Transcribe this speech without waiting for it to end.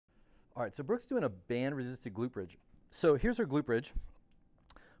All right, so Brooke's doing a band-resisted glute bridge. So here's her glute bridge,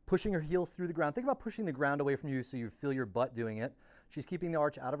 pushing her heels through the ground. Think about pushing the ground away from you so you feel your butt doing it. She's keeping the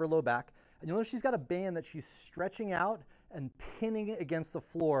arch out of her low back. And you'll notice she's got a band that she's stretching out and pinning it against the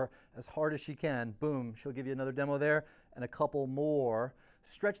floor as hard as she can. Boom, she'll give you another demo there and a couple more.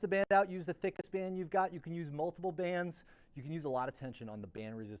 Stretch the band out, use the thickest band you've got. You can use multiple bands. You can use a lot of tension on the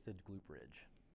band-resisted glute bridge.